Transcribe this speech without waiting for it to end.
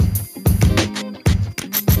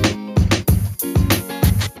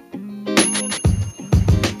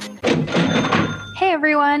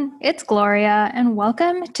everyone, it's Gloria, and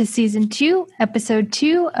welcome to Season 2, Episode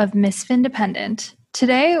 2 of Miss Findependent.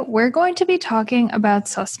 Today, we're going to be talking about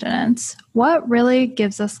sustenance, what really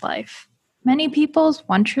gives us life. Many people's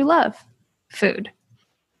one true love, food.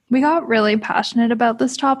 We got really passionate about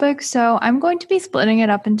this topic, so I'm going to be splitting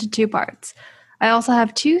it up into two parts. I also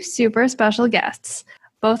have two super special guests.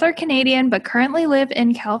 Both are Canadian, but currently live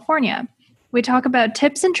in California. We talk about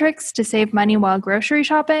tips and tricks to save money while grocery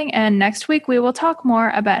shopping, and next week we will talk more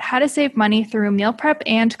about how to save money through meal prep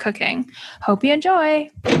and cooking. Hope you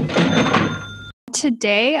enjoy!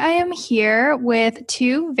 Today I am here with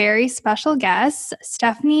two very special guests,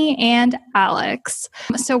 Stephanie and Alex.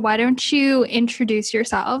 So why don't you introduce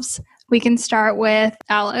yourselves? We can start with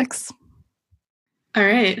Alex. All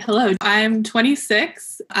right. Hello. I'm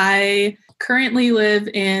 26. I currently live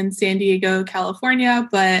in San Diego, California,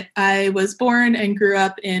 but I was born and grew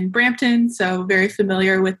up in Brampton, so very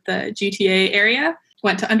familiar with the GTA area.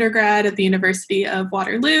 Went to undergrad at the University of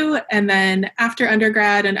Waterloo, and then after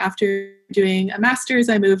undergrad and after doing a master's,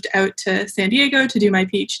 I moved out to San Diego to do my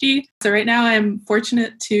PhD. So right now I'm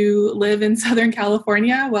fortunate to live in Southern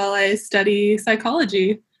California while I study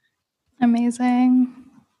psychology. Amazing.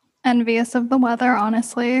 Envious of the weather,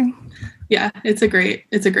 honestly. Yeah, it's a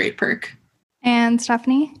great perk. And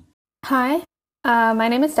Stephanie? Hi, my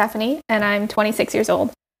name is Stephanie, and I'm 26 years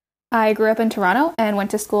old. I grew up in Toronto and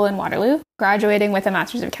went to school in Waterloo, graduating with a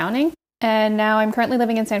Master's of Accounting, and now I'm currently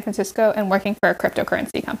living in San Francisco and working for a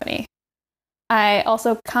cryptocurrency company. I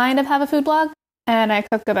also kind of have a food blog, and I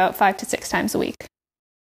cook about 5 to 6 times a week.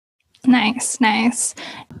 Nice.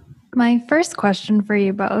 My first question for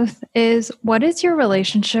you both is, what is your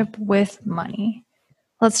relationship with money?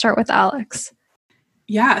 Let's start with Alex.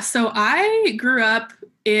 Yeah, so I grew up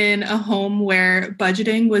in a home where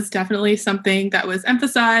budgeting was definitely something that was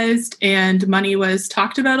emphasized and money was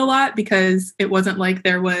talked about a lot because it wasn't like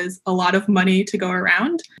there was a lot of money to go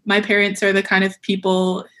around. My parents are the kind of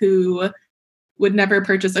people who would never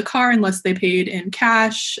purchase a car unless they paid in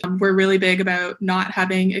cash. We're really big about not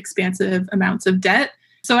having expansive amounts of debt.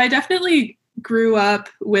 So I definitely grew up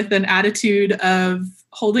with an attitude of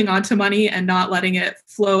holding on to money and not letting it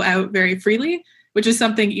flow out very freely, which is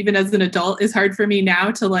something even as an adult is hard for me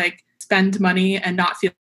now to like spend money and not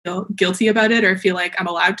feel guilty about it or feel like I'm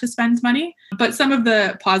allowed to spend money. But some of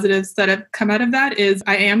the positives that have come out of that is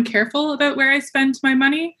I am careful about where I spend my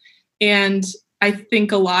money. And I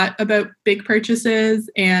think a lot about big purchases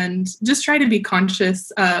and just try to be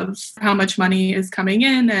conscious of how much money is coming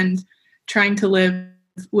in and trying to live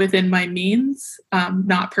within my means,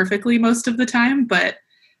 not perfectly most of the time, but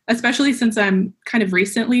especially since I'm kind of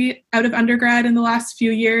recently out of undergrad in the last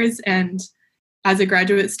few years. And as a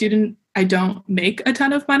graduate student, I don't make a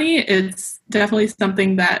ton of money. It's definitely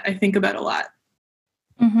something that I think about a lot.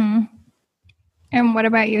 Mm-hmm. And what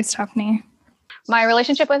about you, Stephanie? My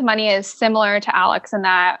relationship with money is similar to Alex in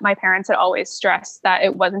that my parents had always stressed that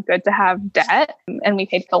it wasn't good to have debt, and we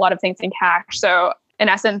paid a lot of things in cash. So in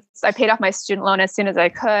essence, I paid off my student loan as soon as I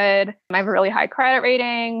could. I have a really high credit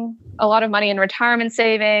rating, a lot of money in retirement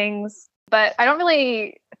savings, but I don't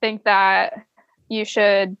really think that you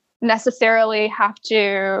should necessarily have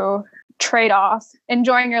to trade off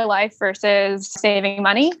enjoying your life versus saving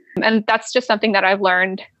money. And that's just something that I've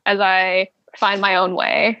learned as I find my own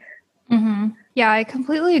way. Mm-hmm. Yeah, I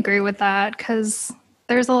completely agree with that because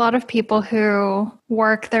there's a lot of people who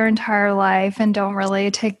work their entire life and don't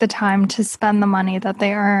really take the time to spend the money that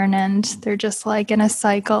they earn. And they're just like in a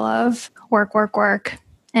cycle of work,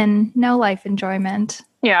 and no life enjoyment.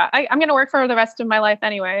 Yeah, I'm going to work for the rest of my life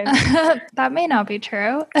anyways. That may not be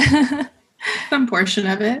true. Some portion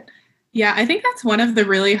of it. Yeah, I think that's one of the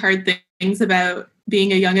really hard things about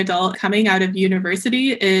being a young adult coming out of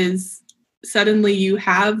university is suddenly you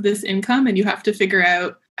have this income and you have to figure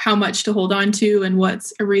out how much to hold on to and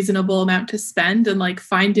what's a reasonable amount to spend, and like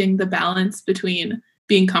finding the balance between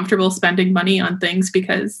being comfortable spending money on things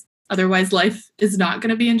because otherwise life is not going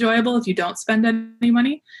to be enjoyable if you don't spend any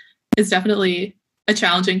money is definitely a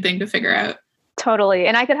challenging thing to figure out. Totally.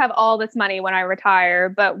 And I could have all this money when I retire,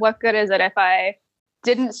 but what good is it if I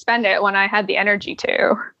didn't spend it when I had the energy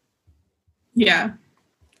to? Yeah.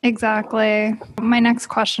 Exactly. My next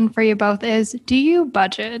question for you both is, do you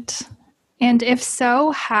budget? And if so,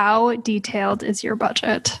 how detailed is your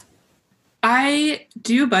budget? I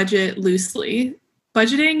do budget loosely.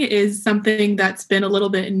 Budgeting is something that's been a little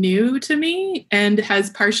bit new to me and has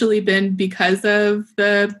partially been because of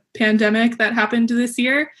the pandemic that happened this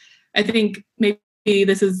year. I think maybe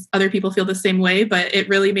this is other people feel the same way, but it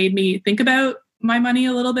really made me think about my money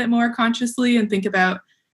a little bit more consciously and think about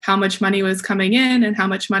how much money was coming in and how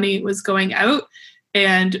much money was going out.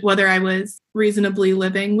 and whether I was reasonably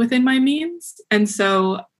living within my means. And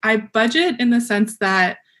so I budget in the sense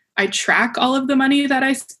that I track all of the money that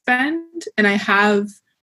I spend, and I have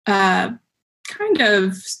kind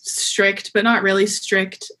of strict, but not really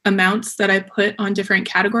strict amounts that I put on different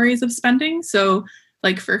categories of spending. So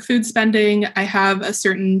like for food spending, I have a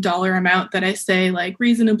certain dollar amount that I say like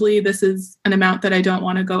reasonably, this is an amount that I don't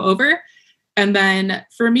want to go over. And then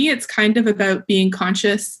for me, it's kind of about being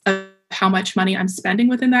conscious of how much money I'm spending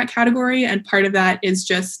within that category. And part of that is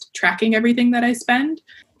just tracking everything that I spend.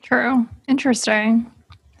 True. Interesting.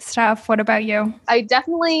 Steph, what about you? I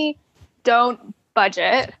definitely don't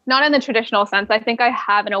budget, not in the traditional sense. I think I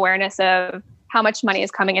have an awareness of how much money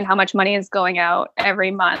is coming in, how much money is going out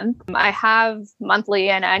every month. I have monthly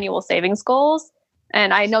and annual savings goals,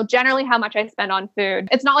 and I know generally how much I spend on food.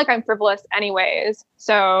 It's not like I'm frivolous anyways,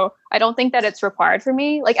 so I don't think that it's required for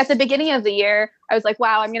me. Like at the beginning of the year, I was like,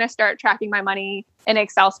 wow, I'm going to start tracking my money in an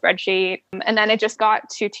Excel spreadsheet. And then it just got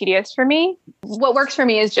too tedious for me. What works for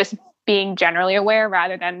me is just being generally aware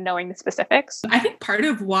rather than knowing the specifics. I think part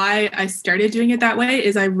of why I started doing it that way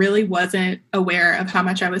is I really wasn't aware of how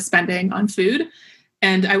much I was spending on food.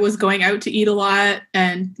 And I was going out to eat a lot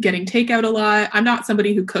and getting takeout a lot. I'm not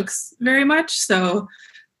somebody who cooks very much, so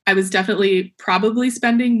I was definitely probably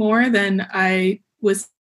spending more than I was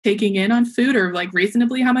taking in on food, or like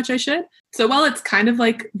reasonably how much I should. So while it's kind of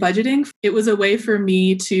like budgeting, it was a way for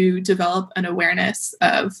me to develop an awareness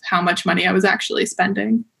of how much money I was actually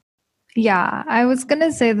spending. Yeah, I was going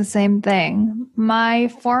to say the same thing. My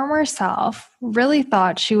former self really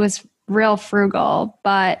thought she was real frugal,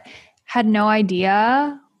 but had no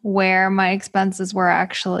idea where my expenses were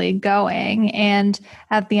actually going. And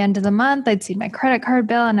at the end of the month, I'd see my credit card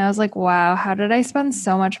bill and I was like, wow, how did I spend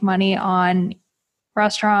so much money on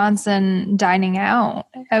restaurants and dining out?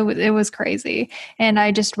 It was crazy. And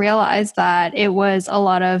I just realized that it was a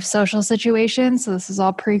lot of social situations. So this is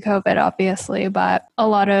all pre-COVID, obviously, but a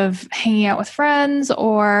lot of hanging out with friends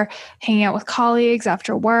or hanging out with colleagues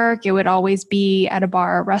after work. It would always be at a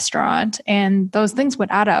bar or restaurant. And those things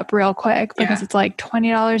would add up real quick because it's like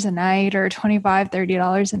 $20 a night or $25,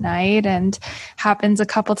 $30 a night, and happens a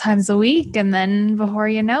couple times a week. And then before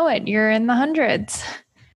you know it, you're in the hundreds.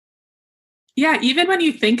 Yeah, even when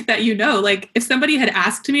you think that you know, like if somebody had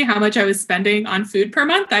asked me how much I was spending on food per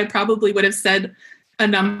month, I probably would have said a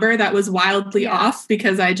number that was wildly off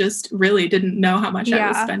because I just really didn't know how much I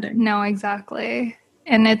was spending. No, exactly.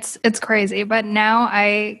 And it's crazy. But now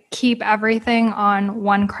I keep everything on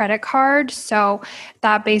one credit card. So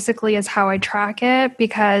that basically is how I track it,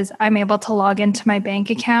 because I'm able to log into my bank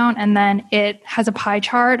account and then it has a pie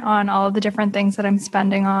chart on all of the different things that I'm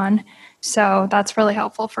spending on. So that's really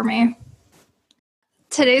helpful for me.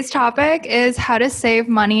 Today's topic is how to save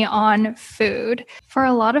money on food. For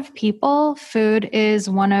a lot of people, food is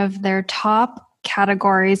one of their top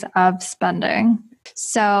categories of spending.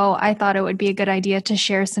 So I thought it would be a good idea to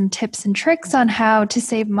share some tips and tricks on how to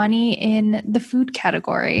save money in the food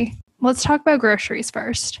category. Let's talk about groceries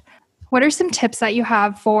first. What are some tips that you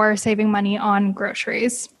have for saving money on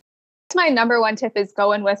groceries? My number one tip is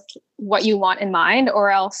go in with what you want in mind, or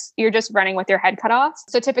else you're just running with your head cut off.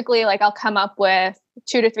 So typically, like I'll come up with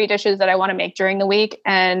 2 to 3 dishes that I want to make during the week,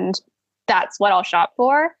 and that's what I'll shop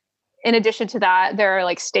for. In addition to that, there are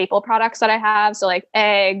like staple products that I have. So like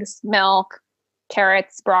eggs, milk,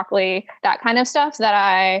 carrots, broccoli, that kind of stuff that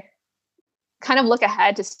I kind of look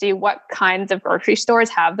ahead to see what kinds of grocery stores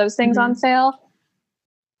have those things on sale.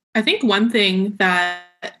 I think one thing that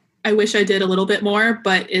I wish I did a little bit more,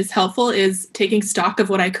 but is helpful, is taking stock of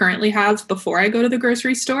what I currently have before I go to the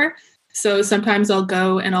grocery store. So sometimes I'll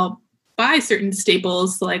go and I'll buy certain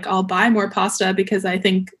staples, like I'll buy more pasta because I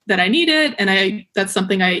think that I need it. And that's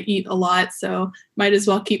something I eat a lot. So might as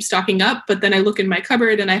well keep stocking up. But then I look in my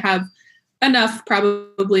cupboard and I have enough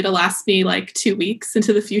probably to last me like 2 weeks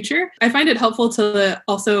into the future. I find it helpful to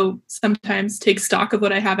also sometimes take stock of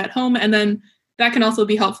what I have at home, and then that can also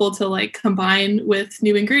be helpful to like combine with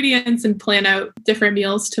new ingredients and plan out different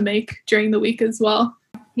meals to make during the week as well.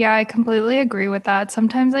 Yeah, I completely agree with that.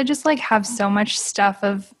 Sometimes I just like have so much stuff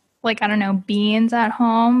of like, I don't know, beans at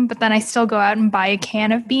home, but then I still go out and buy a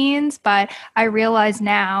can of beans. But I realize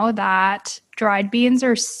now that dried beans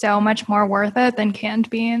are so much more worth it than canned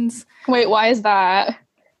beans. Wait, why is that?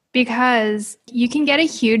 Because you can get a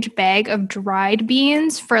huge bag of dried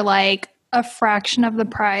beans for like a fraction of the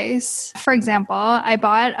price. For example, I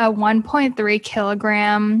bought a 1.3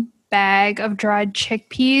 kilogram bag of dried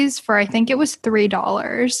chickpeas for, I think it was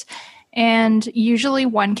 $3. And usually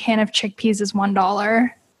one can of chickpeas is $1.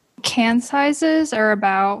 Can sizes are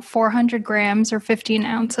about 400 grams or 15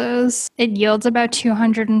 ounces. It yields about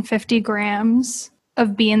 250 grams.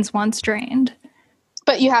 of beans once drained.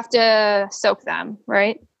 But you have to soak them,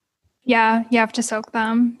 right? Yeah, you have to soak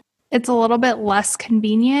them. It's a little bit less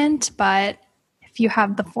convenient, but if you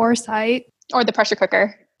have the foresight. Or the pressure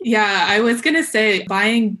cooker. Yeah, I was going to say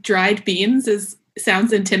buying dried beans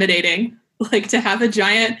sounds intimidating. Like to have a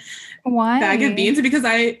giant bag of beans, because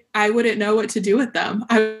I wouldn't know what to do with them.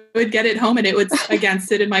 I would get it home and it would again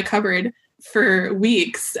sit in my cupboard for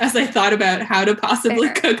weeks as I thought about how to possibly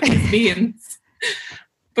cook these beans.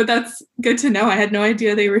 But that's good to know. I had no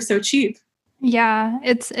idea they were so cheap. Yeah,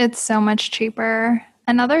 it's so much cheaper.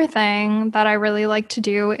 Another thing that I really like to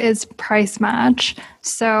do is price match.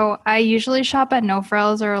 So I usually shop at No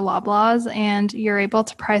Frills or Loblaws, and you're able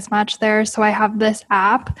to price match there. So I have this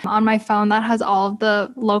app on my phone that has all of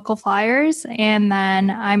the local flyers, and then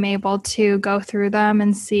I'm able to go through them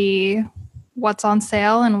and see what's on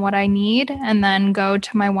sale and what I need, and then go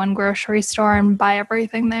to my one grocery store and buy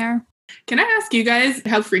everything there. Can I ask you guys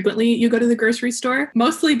how frequently you go to the grocery store?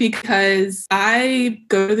 Mostly because I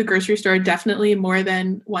go to the grocery store definitely more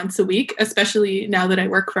than once a week, especially now that I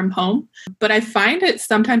work from home. But I find it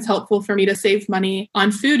sometimes helpful for me to save money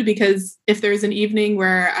on food, because if there's an evening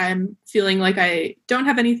where I'm feeling like I don't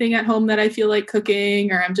have anything at home that I feel like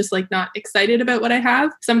cooking, or I'm just like not excited about what I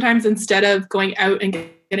have, sometimes instead of going out and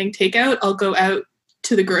getting takeout, I'll go out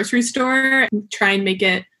to the grocery store and try and make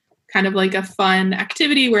it kind of like a fun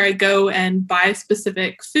activity where I go and buy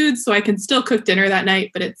specific foods so I can still cook dinner that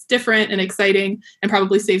night, but it's different and exciting and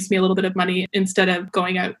probably saves me a little bit of money instead of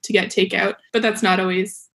going out to get takeout. But that's not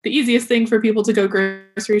always the easiest thing for people to go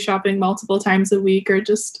grocery shopping multiple times a week or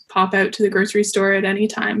just pop out to the grocery store at any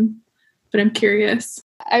time. But I'm curious.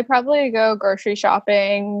 I probably go grocery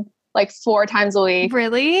shopping like 4 times a week.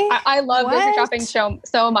 Really? I love grocery shopping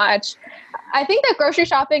so much. I think that grocery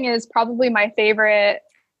shopping is probably my favorite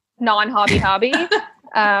non-hobby hobby.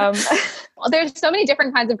 There's so many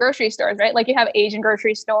different kinds of grocery stores, right? Like you have Asian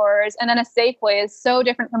grocery stores, and then a Safeway is so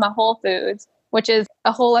different from a Whole Foods, which is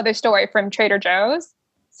a whole other story from Trader Joe's.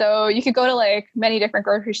 So you could go to like many different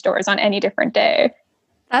grocery stores on any different day.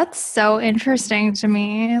 That's so interesting to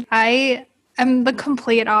me. I am the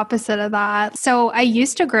complete opposite of that. So I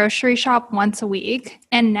used to grocery shop once a week,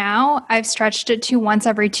 and now I've stretched it to once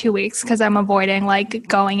every 2 weeks because I'm avoiding like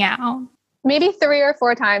going out. Maybe 3 or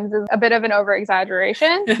 4 times is a bit of an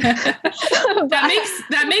over-exaggeration.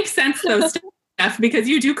 that makes sense though, Steph, because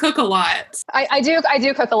you do cook a lot. I do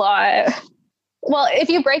cook a lot. Well, if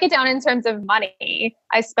you break it down in terms of money,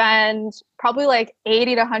 I spend probably like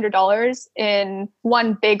 $80 to $100 in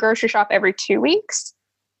one big grocery shop every 2 weeks.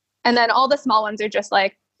 And then all the small ones are just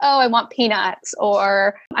like, oh, I want peanuts,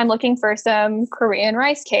 or I'm looking for some Korean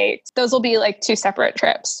rice cakes. Those will be like 2 separate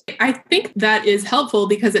trips. I think that is helpful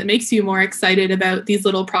because it makes you more excited about these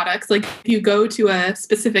little products. Like if you go to a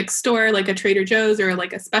specific store, like a Trader Joe's or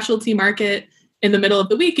like a specialty market in the middle of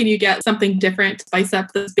the week, and you get something different to spice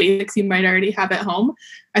up those basics you might already have at home,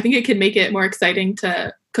 I think it can make it more exciting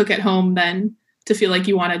to cook at home than to feel like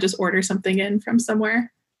you want to just order something in from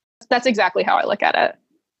somewhere. That's exactly how I look at it.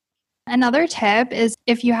 Another tip is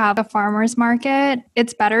if you have a farmer's market,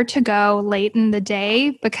 it's better to go late in the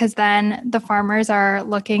day, because then the farmers are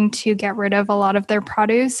looking to get rid of a lot of their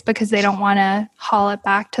produce because they don't want to haul it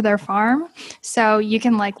back to their farm. So you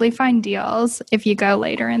can likely find deals if you go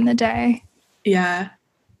later in the day. Yeah.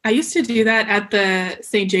 I used to do that at the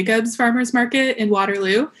St. Jacobs Farmers Market in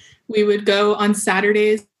Waterloo. We would go on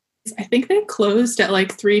Saturdays. I think they closed at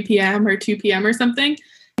like 3 p.m. or 2 p.m. or something.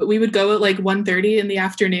 But we would go at like 1:30 in the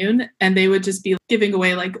afternoon, and they would just be giving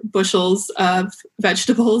away like bushels of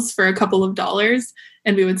vegetables for a couple of dollars.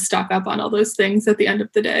 And we would stock up on all those things at the end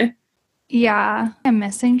of the day. Yeah. I'm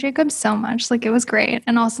missing Jacobs so much. Like it was great.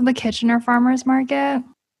 And also the Kitchener Farmers Market.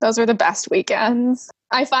 Those are the best weekends.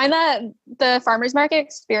 I find that the farmers market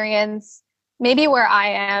experience, maybe where I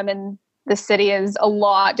am in the city, is a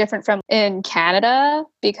lot different from in Canada,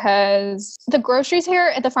 because the groceries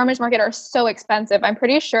here at the farmers market are so expensive. I'm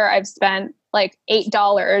pretty sure I've spent like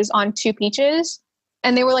 $8 on 2 peaches,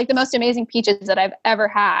 and they were like the most amazing peaches that I've ever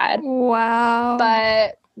had. Wow.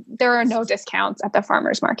 But there are no discounts at the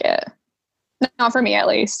farmers market. Not for me, at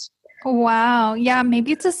least. Wow. Yeah,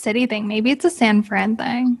 maybe it's a city thing. Maybe it's a San Fran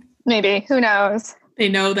thing. Maybe. Who knows? They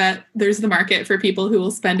know that there's the market for people who will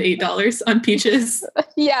spend $8 on peaches.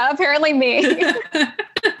 Yeah, apparently me.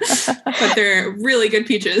 But they're really good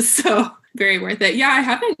peaches, so very worth it. Yeah, I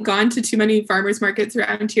haven't gone to too many farmers markets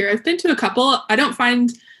around here. I've been to a couple. I don't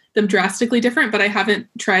find them drastically different, but I haven't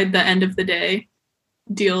tried the end of the day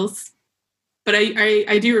deals. But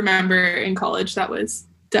I do remember in college that was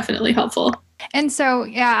definitely helpful. And so,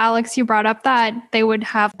 yeah, Alex, you brought up that they would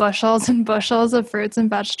have bushels and bushels of fruits and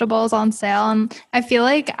vegetables on sale. And I feel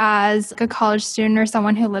like as a college student or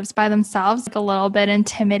someone who lives by themselves, it's a little bit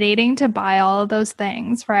intimidating to buy all of those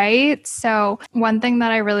things, right? So one thing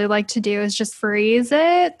that I really like to do is just freeze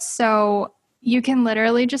it. So you can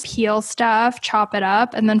literally just peel stuff, chop it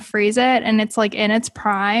up, and then freeze it. And it's like in its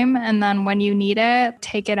prime. And then when you need it,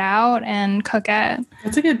 take it out and cook it.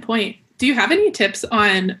 That's a good point. Do you have any tips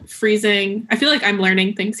on freezing? I feel like I'm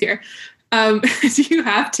learning things here. Do you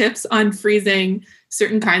have tips on freezing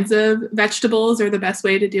certain kinds of vegetables or the best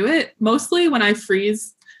way to do it? Mostly when I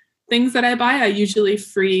freeze things that I buy, I usually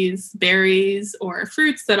freeze berries or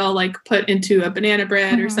fruits that I'll like put into a banana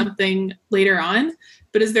bread or something later on.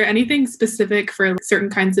 But is there anything specific for certain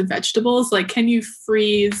kinds of vegetables? Like, can you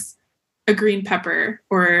freeze a green pepper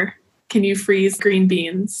or can you freeze green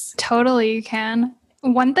beans? Totally, you can.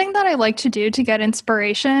 One thing that I like to do to get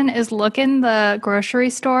inspiration is look in the grocery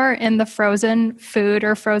store in the frozen food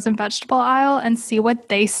or frozen vegetable aisle and see what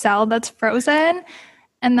they sell that's frozen.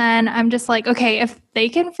 And then I'm just like, okay, if they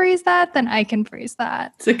can freeze that, then I can freeze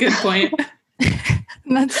that. It's a good point.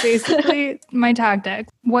 And that's basically my tactic.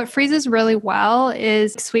 What freezes really well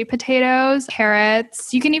is sweet potatoes,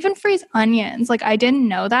 carrots. You can even freeze onions. Like I didn't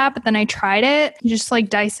know that, but then I tried it. You just like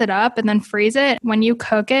dice it up and then freeze it. When you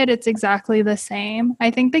cook it, it's exactly the same.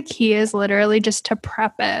 I think the key is literally just to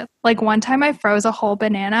prep it. Like one time I froze a whole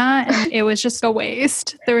banana and it was just a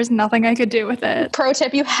waste. There was nothing I could do with it. Pro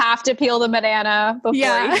tip, you have to peel the banana before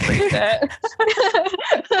you freeze it.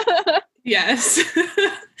 Yes.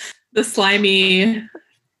 The slimy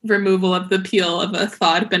removal of the peel of a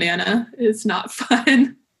thawed banana is not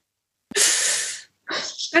fun.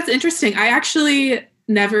 That's interesting. I actually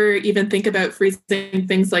never even think about freezing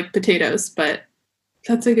things like potatoes, but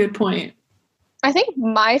that's a good point. I think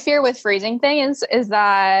my fear with freezing things is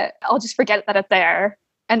that I'll just forget that it's there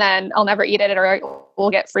and then I'll never eat it or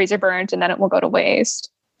we'll get freezer burnt and then it will go to waste.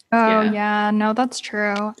 Oh, yeah. No, that's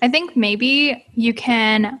true. I think maybe you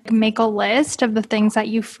can make a list of the things that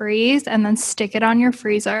you freeze and then stick it on your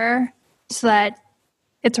freezer so that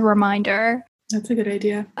it's a reminder. That's a good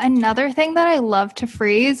idea. Another thing that I love to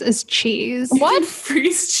freeze is cheese. What?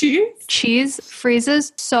 Freeze cheese? Cheese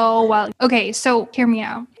freezes so well. Okay, so hear me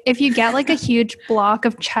out. If you get like a huge block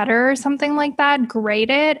of cheddar or something like that, grate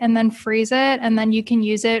it and then freeze it, and then you can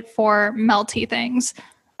use it for melty things.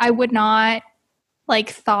 I would not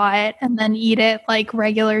like thaw it and then eat it like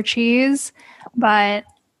regular cheese, but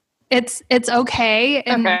it's okay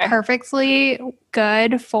and perfectly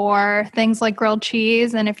good for things like grilled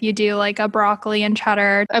cheese. And if you do like a broccoli and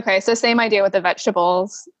cheddar. Okay, so same idea with the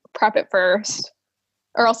vegetables. Prep it first,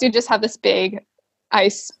 or else you just have this big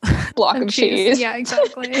ice block of cheese. Yeah,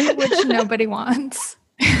 exactly, which nobody wants.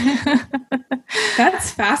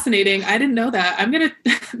 That's fascinating. I didn't know that.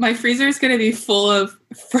 My freezer is going to be full of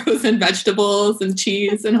frozen vegetables and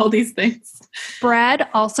cheese and all these things. Bread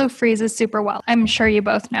also freezes super well. I'm sure you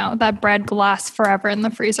both know that bread lasts forever in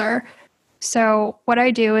the freezer. So what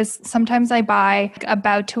I do is sometimes I buy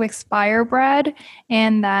about to expire bread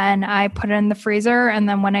and then I put it in the freezer. And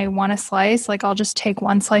then when I want a slice, like I'll just take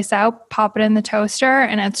one slice out, pop it in the toaster,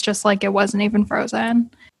 and it's just like it wasn't even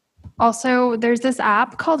frozen. Also, there's this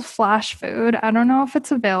app called Flash Food. I don't know if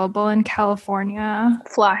it's available in California.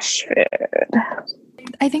 Flash Food.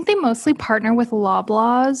 I think they mostly partner with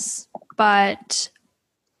Loblaws, but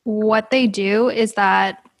what they do is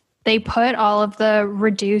that they put all of the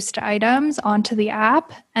reduced items onto the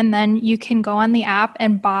app, and then you can go on the app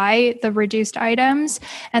and buy the reduced items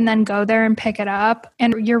and then go there and pick it up,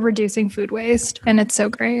 and you're reducing food waste, and it's so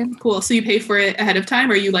great. Cool. So you pay for it ahead of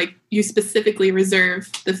time, or you specifically reserve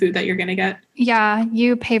the food that you're going to get? Yeah,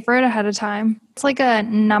 you pay for it ahead of time. It's like a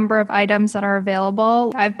number of items that are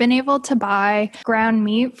available. I've been able to buy ground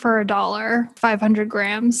meat for $1, 500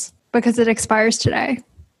 grams, because it expires today.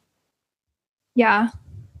 Yeah.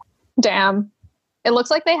 Damn. It looks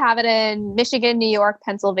like they have it in Michigan, New York,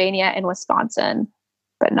 Pennsylvania, and Wisconsin,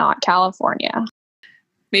 but not California.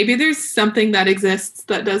 Maybe there's something that exists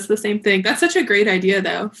that does the same thing. That's such a great idea,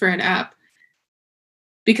 though, for an app.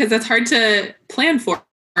 Because that's hard to plan for,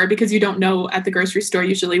 because you don't know at the grocery store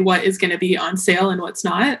usually what is going to be on sale and what's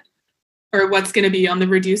not, or what's going to be on the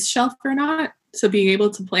reduced shelf or not. So being able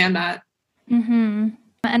to plan that. Mm-hmm.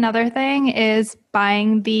 Another thing is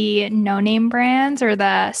buying the no-name brands or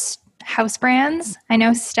the house brands. I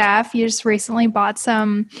know, Steph, you just recently bought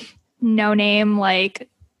some no-name like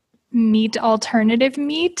meat, alternative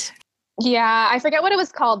meat. Yeah, I forget what it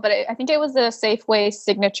was called, but I think it was a Safeway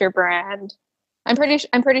signature brand. I'm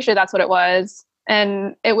pretty sure that's what it was,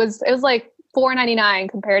 and it was like $4.99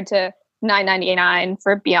 compared to $9.99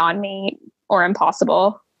 for Beyond Meat or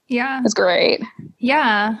Impossible. Yeah. It's great.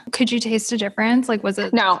 Yeah. Could you taste a difference? Like, was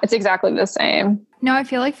it? No, it's exactly the same. No, I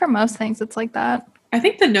feel like for most things, it's like that. I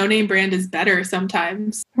think the No Name brand is better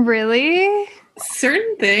sometimes. Really?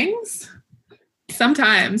 Certain things.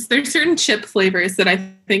 Sometimes. There's certain chip flavors that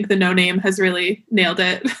I think the No Name has really nailed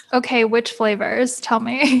it. Okay, which flavors? Tell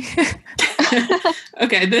me.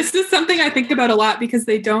 Okay, this is something I think about a lot because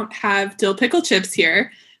they don't have dill pickle chips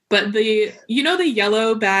here. But the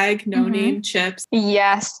yellow bag No Name chips?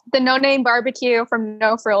 Yes. The No Name barbecue from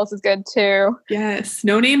No Frills is good too. Yes.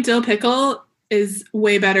 No Name dill pickle is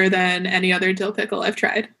way better than any other dill pickle I've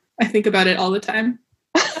tried. I think about it all the time.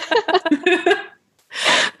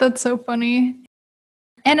 That's so funny.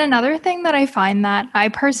 And another thing that I find that I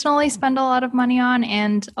personally spend a lot of money on,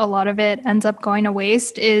 and a lot of it ends up going to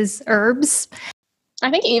waste, is herbs. I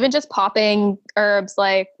think even just popping herbs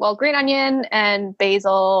like, green onion and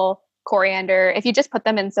basil, coriander, if you just put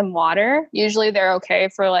them in some water, usually they're okay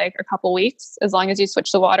for like a couple weeks as long as you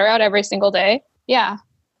switch the water out every single day. Yeah.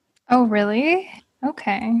 Oh, really?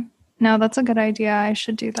 Okay. No, that's a good idea. I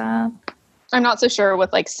should do that. I'm not so sure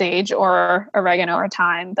with like sage or oregano or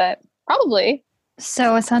thyme, but probably.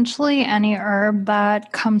 So essentially any herb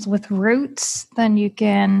that comes with roots, then you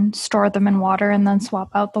can store them in water and then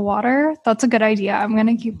swap out the water. That's a good idea. I'm going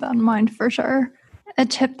to keep that in mind for sure. A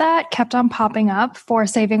tip that kept on popping up for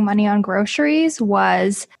saving money on groceries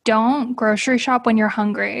was don't grocery shop when you're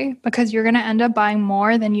hungry because you're going to end up buying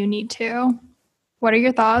more than you need to. What are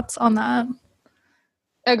your thoughts on that?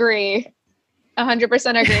 Agree.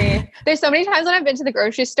 100% agree. There's so many times when I've been to the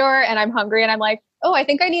grocery store and I'm hungry and I'm like, oh, I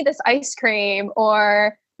think I need this ice cream,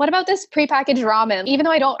 or what about this prepackaged ramen? Even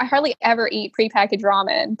though I hardly ever eat prepackaged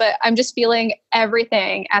ramen, but I'm just feeling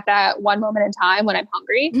everything at that one moment in time when I'm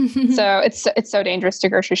hungry. So it's so dangerous to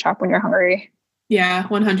grocery shop when you're hungry. Yeah,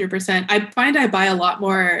 100%. I find I buy a lot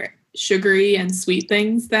more sugary and sweet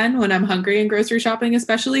things then when I'm hungry in grocery shopping,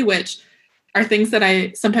 especially, which are things that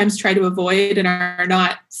I sometimes try to avoid and are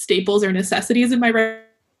not staples or necessities in my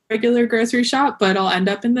regular grocery shop, but I'll end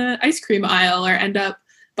up in the ice cream aisle or end up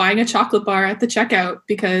buying a chocolate bar at the checkout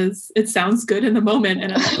because it sounds good in the moment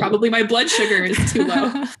and probably my blood sugar is too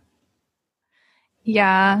low.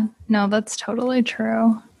 Yeah, no, that's totally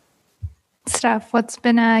true. Steph, what's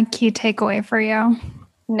been a key takeaway for you?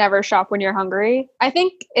 Never shop when you're hungry. I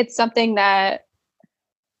think it's something that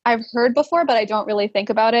I've heard before, but I don't really think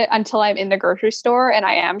about it until I'm in the grocery store and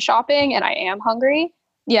I am shopping and I am hungry.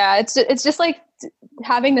 Yeah, it's just like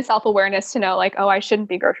having the self-awareness to know like, oh, I shouldn't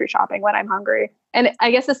be grocery shopping when I'm hungry. And I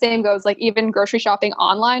guess the same goes like even grocery shopping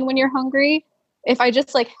online when you're hungry. If I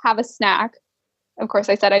just like have a snack, of course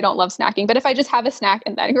I said I don't love snacking, but if I just have a snack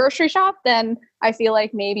and then grocery shop, then I feel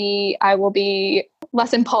like maybe I will be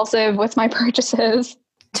less impulsive with my purchases.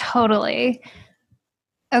 Totally.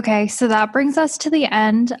 Okay, so that brings us to the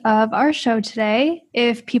end of our show today.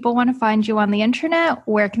 If people want to find you on the internet,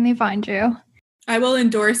 where can they find you? I will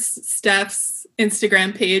endorse Steph's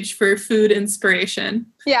Instagram page for food inspiration.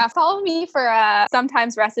 Yeah, follow me for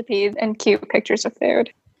sometimes recipes and cute pictures of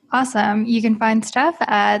food. Awesome. You can find Steph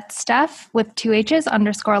at Steph with 2 H's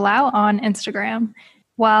 _Lau on Instagram.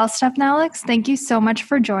 Well, Steph and Alex, thank you so much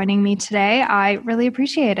for joining me today. I really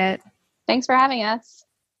appreciate it. Thanks for having us.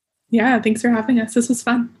 Yeah, thanks for having us. This was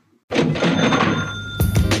fun.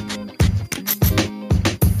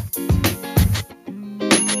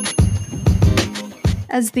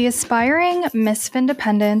 As the aspiring Miss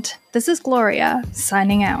Findependent, this is Gloria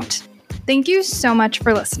signing out. Thank you so much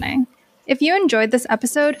for listening. If you enjoyed this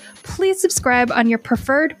episode, please subscribe on your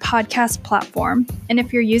preferred podcast platform. And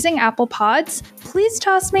if you're using Apple Pods, please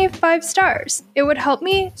toss me 5 stars. It would help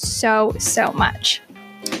me so much.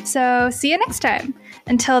 So see you next time.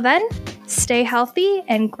 Until then, stay healthy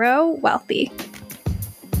and grow wealthy.